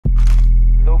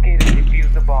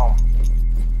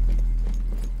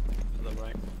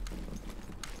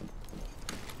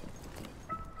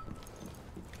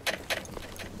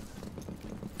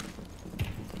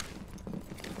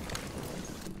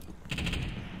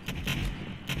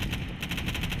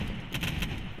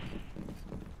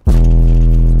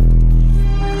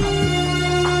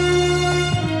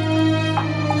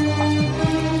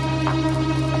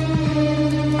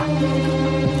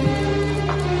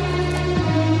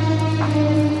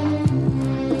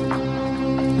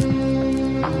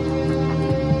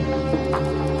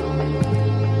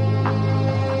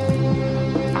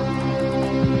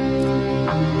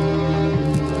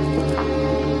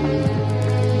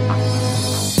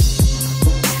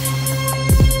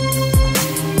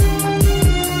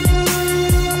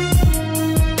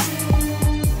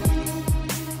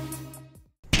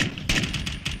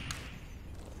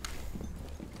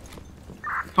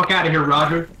out of here,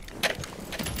 Roger.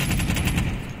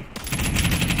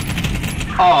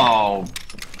 Oh.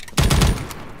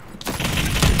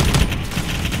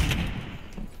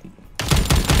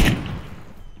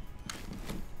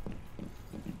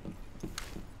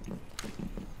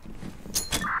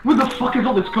 Where the fuck is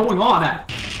all this going on at?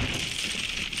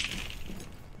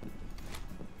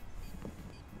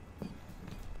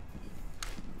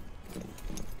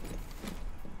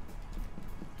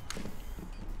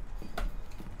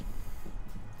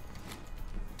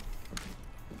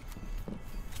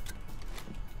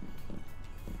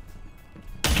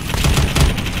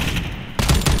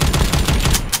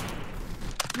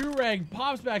 Durag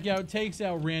pops back out, takes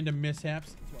out random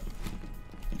mishaps.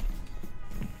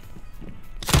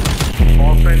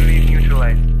 All friendly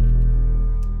neutralized.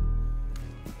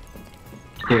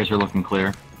 Stairs are looking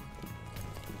clear.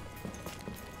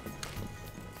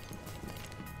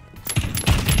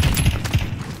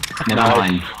 Middle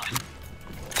line.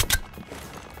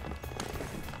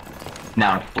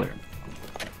 Now it's clear.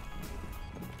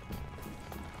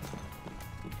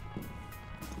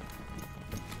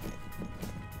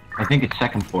 I think it's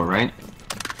second floor, right?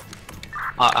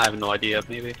 I have no idea,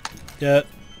 maybe. Yeah,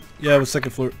 it was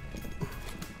second floor.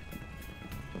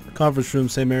 Conference room,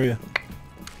 same area.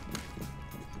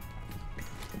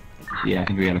 Yeah, I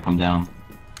think we gotta come down.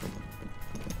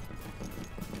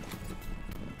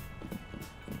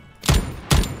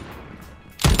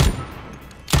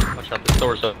 Watch out, the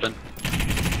door's open.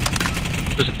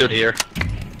 There's a dude here.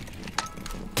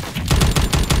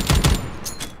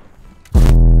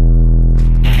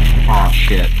 Oh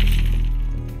shit.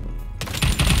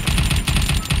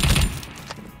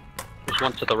 There's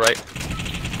one to the right.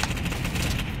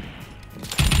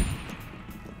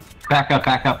 Back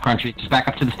up, Crunchy. Just back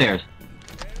up to the stairs.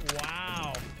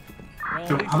 Wow. Well,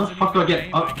 So how the fuck do I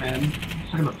get up, man? I'm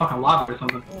stuck in the fucking lobby or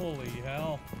something. Holy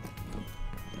hell.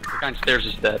 The guy downstairs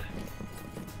is dead.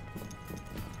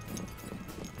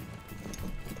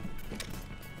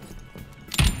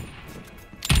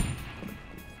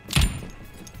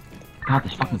 God,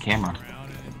 this fucking camera.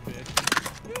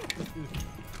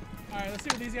 Alright, let's see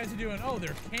what these guys are doing. Oh,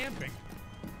 they're camping.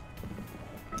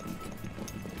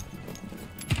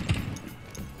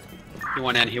 He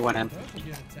went in, he went in.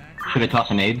 Should I toss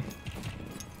an aid?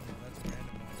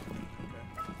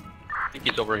 I think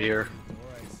he's over here.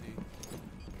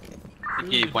 I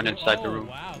think he went inside the room.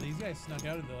 Wow, these guys snuck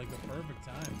out at like the perfect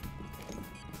time.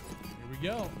 Here we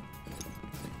go.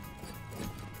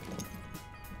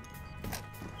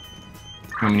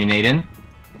 Want me to nade in?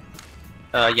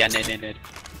 Yeah, nade.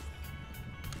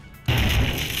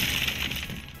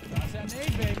 Toss that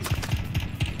nade, baby.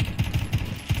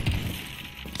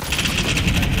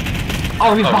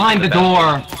 Oh, he's behind the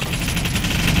door.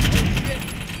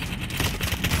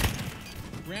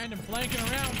 Random flanking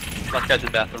around. Last guy's in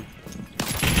the bathroom.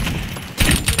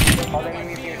 All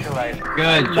enemies neutralized.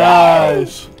 Good job.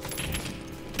 Nice.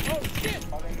 Oh shit!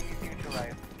 All enemies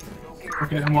neutralized.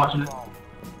 Okay, I'm watching it.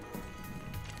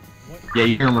 Yeah,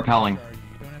 you hear him repelling.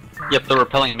 Yep, they're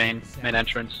repelling main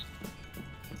entrance.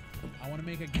 I want to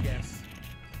make a guess.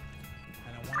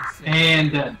 And I want to say.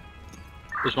 And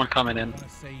There's one coming I in. want to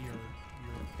say you're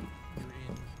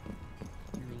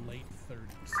in your late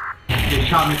 30s. they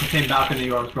shot me at the same balcony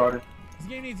you was guarding. This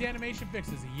game needs animation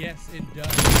fixes. Yes, it does.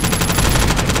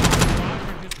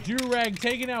 Durag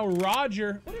taking out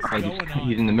Roger. What is Alright, going on?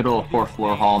 he's in the middle of 4th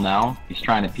floor hall now. He's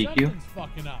trying to peek you. Something's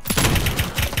fucking up. I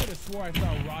could have swore I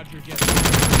saw Roger get.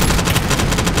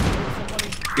 Somebody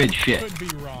Good shit. could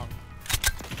be wrong.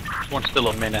 There's one still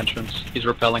on main entrance. He's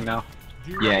repelling now.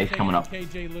 Durag Yeah, he's taking coming up.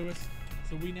 KJ Lewis.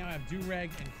 So we now have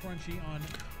Durag and Crunchy on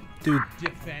Dude,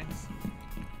 defense.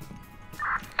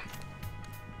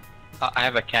 I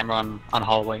have a camera on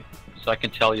hallway, so I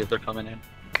can tell you if they're coming in.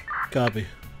 copy.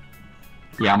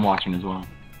 Yeah, I'm watching as well.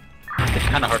 It's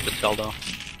kind of hard to tell though.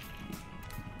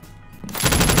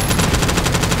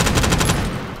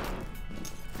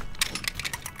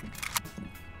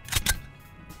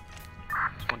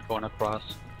 There's one going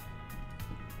across.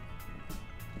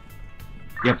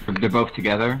 Yep, they're both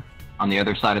together on the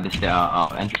other side of the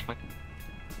entrance,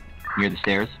 near the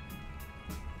stairs.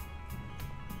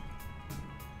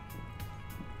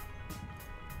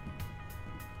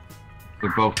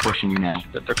 They're both pushing you now.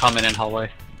 They're coming in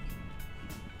hallway.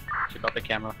 Check out the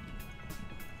camera.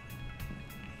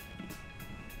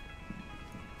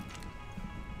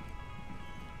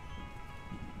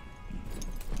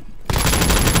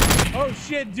 Oh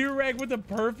shit, Durag with the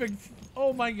perfect.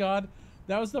 Oh my god.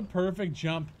 That was the perfect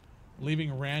jump.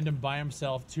 Leaving Random by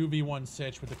himself. 2v1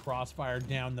 Sitch with the crossfire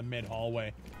down the mid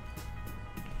hallway.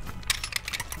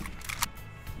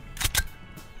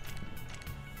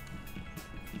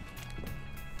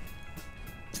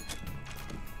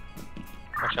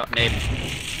 Watch out, nade.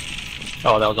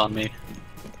 Oh, that was on me.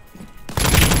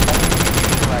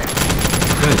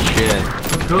 Good shit.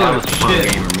 Good That was pro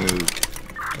shit. gamer move.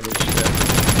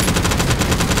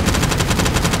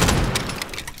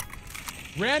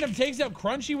 Random takes out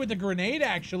Crunchy with the grenade,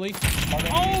 actually.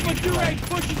 Oh, but Durag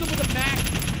pushes him with a mac.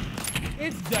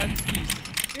 It's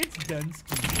Dunskies. It's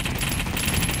Dunskies.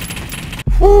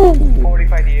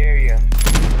 45 the area.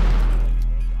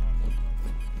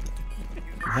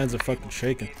 My hands are fucking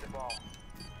shaking.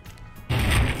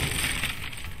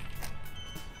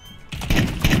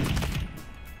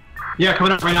 Yeah,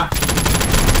 coming up right now.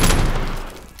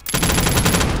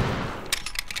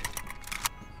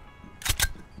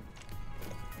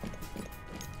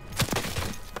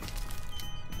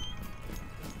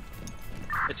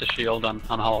 It's a shield on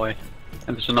hallway.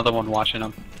 And there's another one watching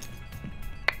him.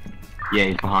 Yeah,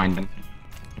 he's behind him.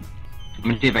 I'm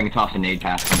gonna see if I can toss a nade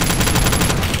past him.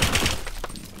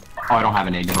 Oh, I don't have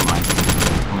a nade, never mind.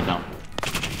 I'm gonna dump.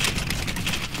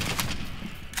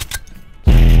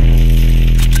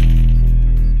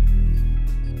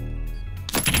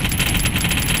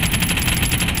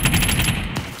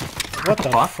 What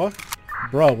the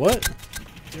fuck? Bro, what?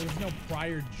 There was no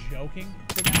prior joking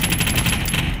to that.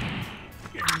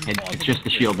 It's just the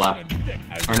shield left.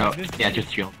 Or no, yeah,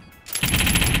 just shield.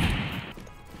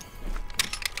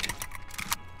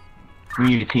 We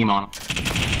need a team on him.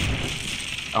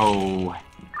 Oh.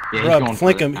 Yeah, he's Bro, going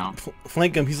flank for him. this now.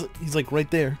 Flank him. He's like right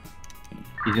there.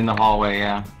 He's in the hallway,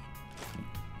 yeah.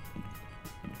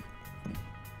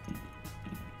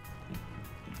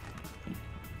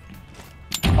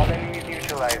 All enemies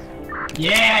neutralized.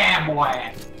 Yeah,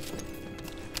 boy.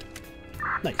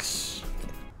 Nice.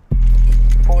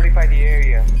 45 the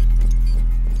area.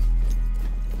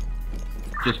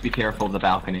 Just be careful of the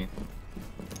balcony.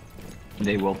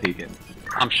 They will peek it.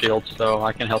 I'm shield, so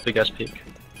I can help you guys peek.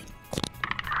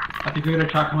 I think we're gonna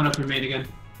try coming up your main again.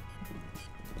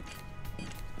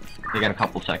 They got a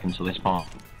couple seconds, so they spawn.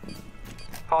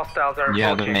 Hostiles are Yeah,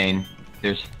 the approaching. main.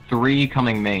 There's 3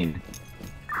 coming main.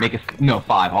 Make it no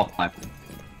 5, all 5.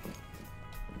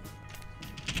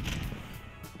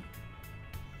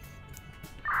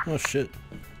 Oh shit.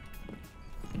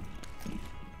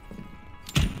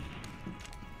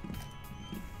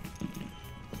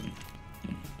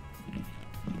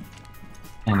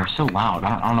 And they're so loud.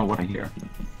 I don't know what I hear.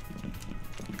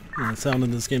 Yeah, the sound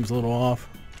in this game's a little off.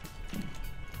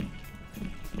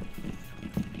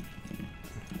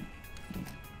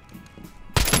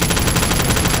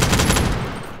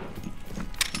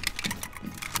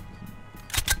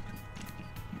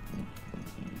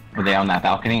 Are they on that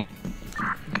balcony?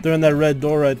 They're in that red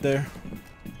door right there.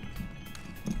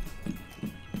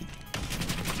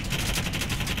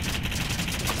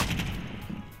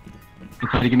 Can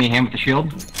somebody give me a hand with the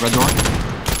shield? Red door?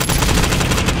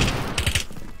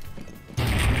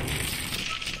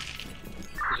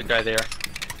 There's a guy there.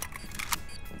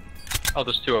 Oh,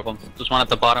 there's 2 of them. There's one at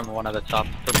the bottom and one at the top.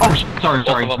 Oh, sorry, Both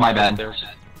sorry, of them my are bad. upstairs.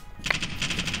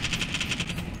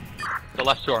 The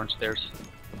left 2 are upstairs.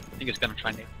 I think it's gonna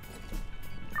try nade.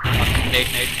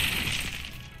 Nade.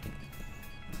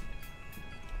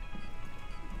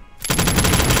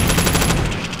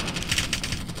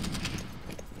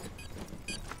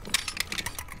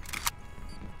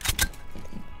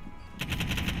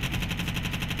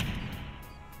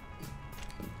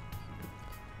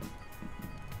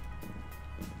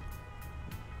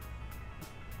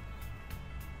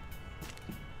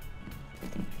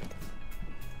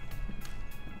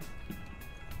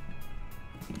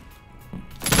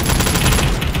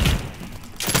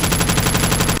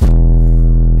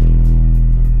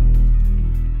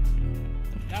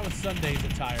 That was Sunday's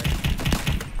attire.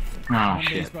 Oh, Monday's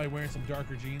shit. probably wearing some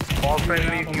darker jeans. All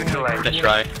friendlies neutralized. Let's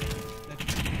try.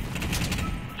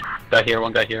 Guy here,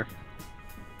 one guy here.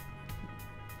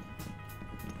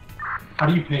 How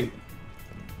do you ping?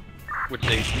 Would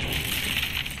see.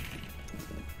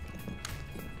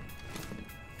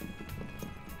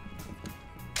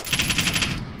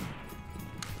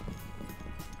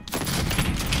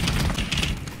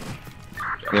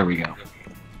 There we go.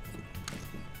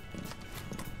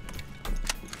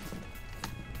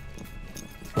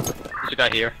 There's a guy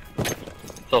here. To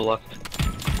the left.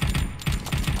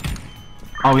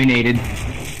 Oh, he naded.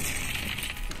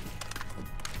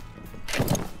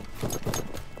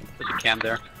 There's a cam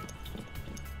there.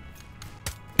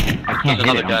 I can't There's hit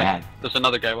another it, I'm guy. bad. There's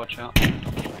another guy, watch out. And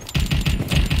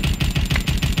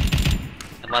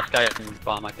last guy can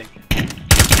bomb, I think.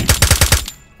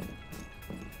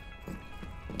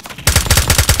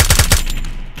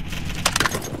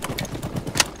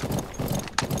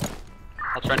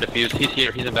 I'll try and defuse. He's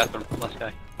here, he's in bathroom. Last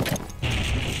guy.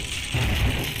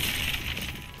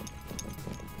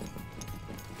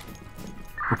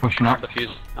 pushing up.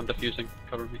 I'm defusing.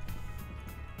 Cover me.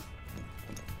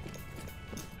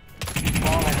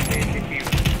 Bomb has been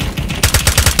defused.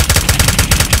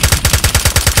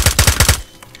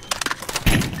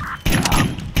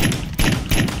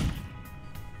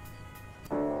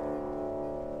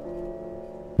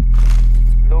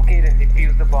 Locate and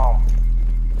defuse the bomb.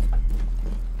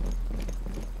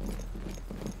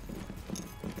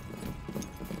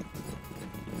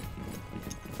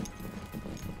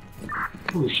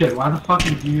 Holy shit, why the fuck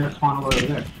is you spawn over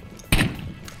there?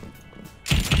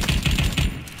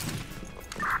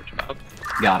 Good job.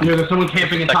 Got him. There's someone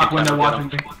camping in Second top time window we got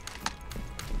watching me.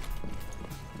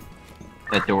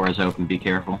 That door is open, be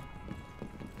careful.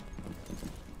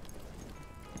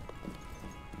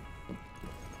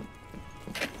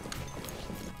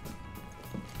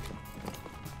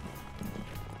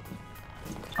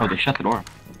 Oh, they shut the door.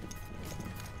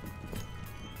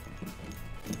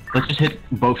 Let's just hit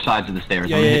both sides of the stairs.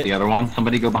 Yeah, I'm gonna yeah, hit the other one.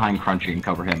 Somebody go behind Crunchy and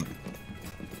cover him.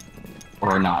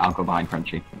 Or not, I'll go behind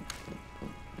Crunchy.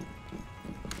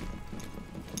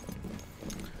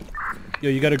 Yo,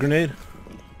 you got a grenade?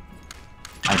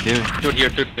 I do. Do it here,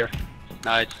 do it here.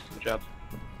 Nice, good job.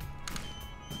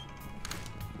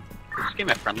 Is this game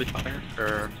at friendly fire,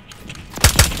 or...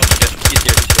 He's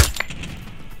here, he's here.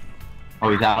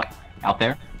 Oh, he's out. Out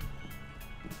there?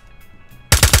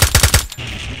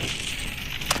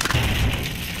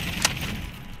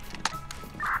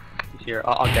 He's here.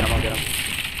 I'll get him, I'll get him.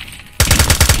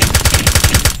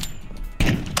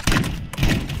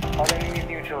 All enemies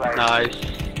neutralized. Nice.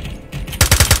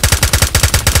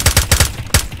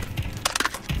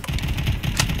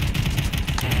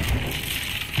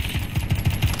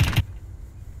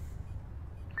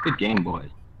 Good game, boys.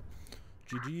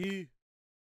 GG.